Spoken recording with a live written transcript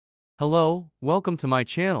Hello, welcome to my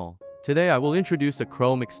channel. Today I will introduce a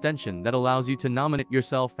Chrome extension that allows you to nominate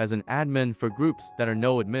yourself as an admin for groups that are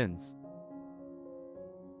no admins.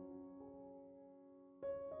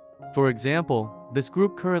 For example, this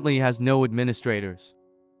group currently has no administrators.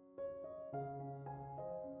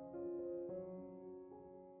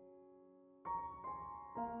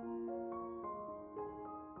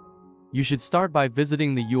 You should start by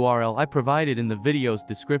visiting the URL I provided in the video's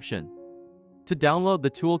description. To download the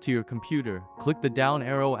tool to your computer, click the down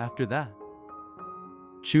arrow after that.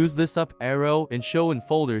 Choose this up arrow and show in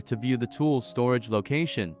folder to view the tool's storage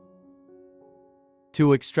location.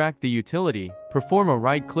 To extract the utility, perform a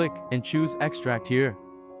right-click and choose Extract here.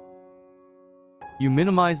 You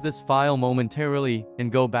minimize this file momentarily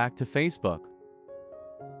and go back to Facebook.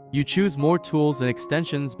 You choose More Tools and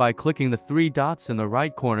Extensions by clicking the three dots in the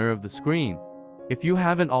right corner of the screen. If you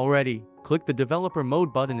haven't already, click the Developer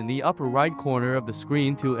Mode button in the upper right corner of the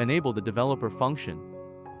screen to enable the developer function.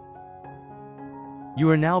 You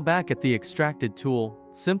are now back at the extracted tool.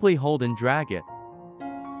 Simply hold and drag it.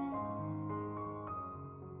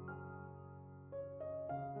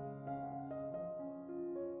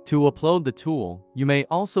 To upload the tool, you may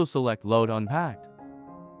also select Load Unpacked.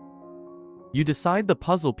 You decide the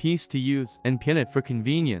puzzle piece to use and pin it for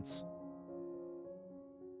convenience.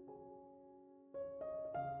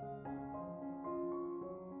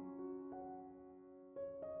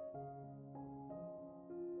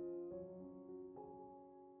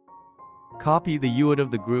 Copy the UID of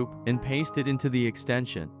the group and paste it into the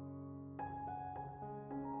extension.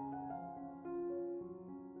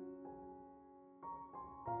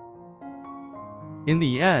 In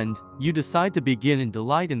the end, you decide to begin and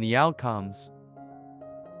delight in the outcomes.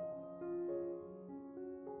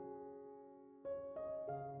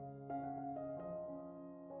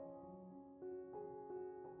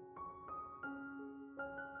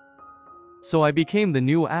 So I became the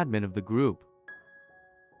new admin of the group.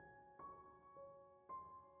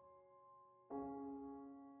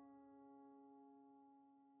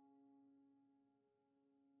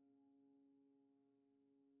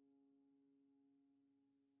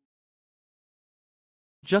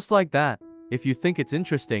 Just like that. If you think it's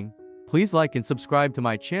interesting, please like and subscribe to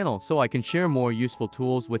my channel so I can share more useful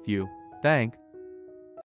tools with you. Thanks.